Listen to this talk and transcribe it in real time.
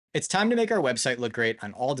It's time to make our website look great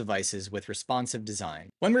on all devices with responsive design.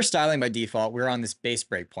 When we're styling by default, we're on this base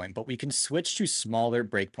breakpoint, but we can switch to smaller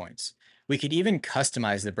breakpoints. We could even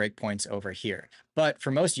customize the breakpoints over here, but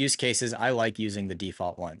for most use cases, I like using the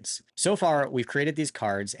default ones. So far, we've created these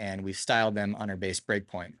cards and we've styled them on our base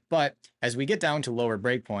breakpoint, but as we get down to lower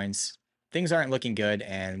breakpoints, things aren't looking good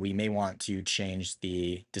and we may want to change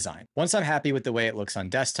the design. Once I'm happy with the way it looks on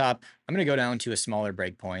desktop, I'm going to go down to a smaller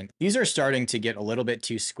breakpoint. These are starting to get a little bit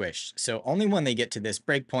too squished, so only when they get to this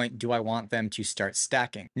breakpoint do I want them to start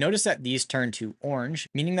stacking. Notice that these turn to orange,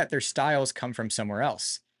 meaning that their styles come from somewhere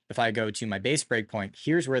else. If I go to my base breakpoint,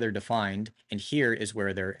 here's where they're defined, and here is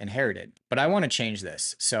where they're inherited. But I want to change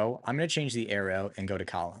this, so I'm going to change the arrow and go to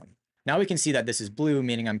column. Now we can see that this is blue,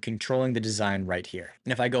 meaning I'm controlling the design right here.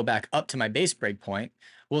 And if I go back up to my base breakpoint,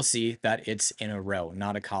 we'll see that it's in a row,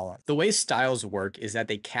 not a column. The way styles work is that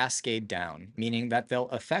they cascade down, meaning that they'll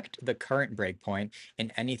affect the current breakpoint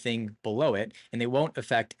and anything below it, and they won't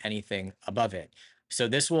affect anything above it. So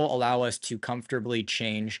this will allow us to comfortably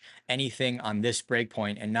change anything on this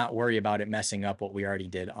breakpoint and not worry about it messing up what we already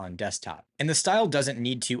did on desktop. And the style doesn't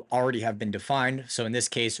need to already have been defined. So in this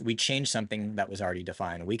case, we changed something that was already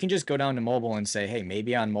defined. We can just go down to mobile and say, hey,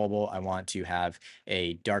 maybe on mobile, I want to have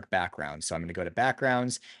a dark background. So I'm going to go to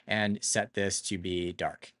backgrounds and set this to be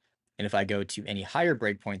dark. And if I go to any higher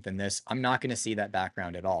breakpoint than this, I'm not going to see that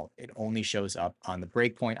background at all. It only shows up on the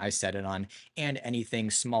breakpoint I set it on and anything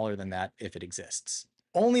smaller than that if it exists.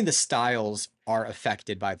 Only the styles are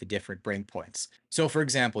affected by the different breakpoints. So for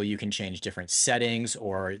example, you can change different settings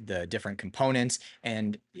or the different components,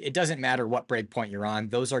 and it doesn't matter what breakpoint you're on,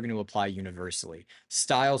 those are going to apply universally.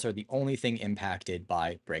 Styles are the only thing impacted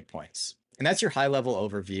by breakpoints. And that's your high-level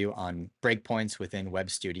overview on breakpoints within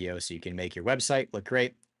Webstudio so you can make your website look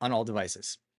great on all devices.